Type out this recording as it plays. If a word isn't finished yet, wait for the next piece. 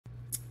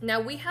Now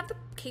we have the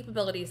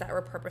capabilities at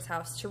Repurpose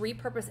House to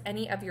repurpose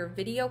any of your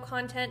video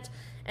content,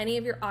 any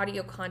of your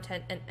audio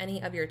content, and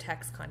any of your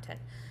text content,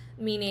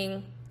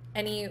 meaning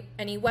any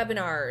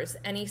webinars,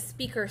 any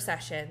speaker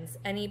sessions,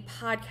 any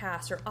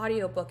podcasts or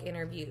audiobook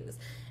interviews,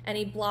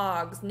 any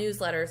blogs,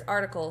 newsletters,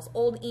 articles,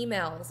 old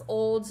emails,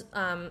 old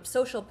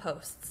social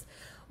posts.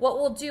 What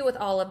we'll do with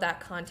all of that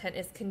content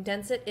is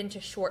condense it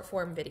into short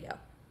form video.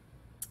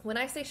 When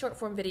I say short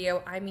form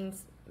video, I mean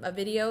a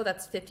video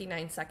that's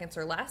 59 seconds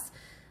or less.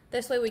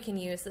 This way we can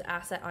use the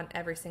asset on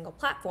every single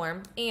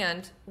platform,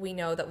 and we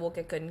know that we'll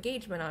get good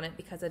engagement on it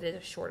because it is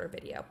a shorter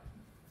video.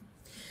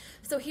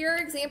 So here are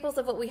examples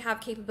of what we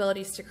have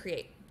capabilities to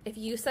create. If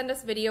you send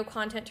us video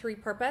content to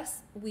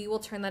repurpose, we will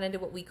turn that into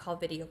what we call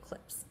video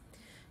clips.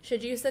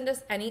 Should you send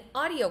us any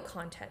audio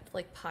content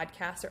like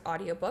podcasts or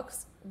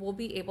audiobooks, we'll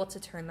be able to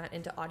turn that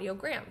into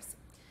audiograms.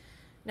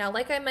 Now,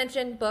 like I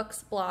mentioned,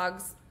 books,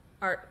 blogs,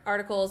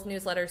 articles,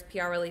 newsletters,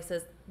 PR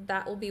releases,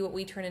 that will be what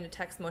we turn into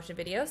text motion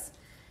videos.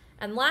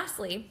 And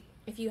lastly,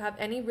 if you have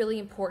any really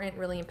important,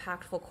 really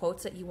impactful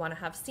quotes that you want to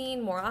have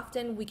seen more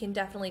often, we can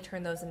definitely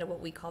turn those into what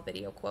we call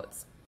video quotes.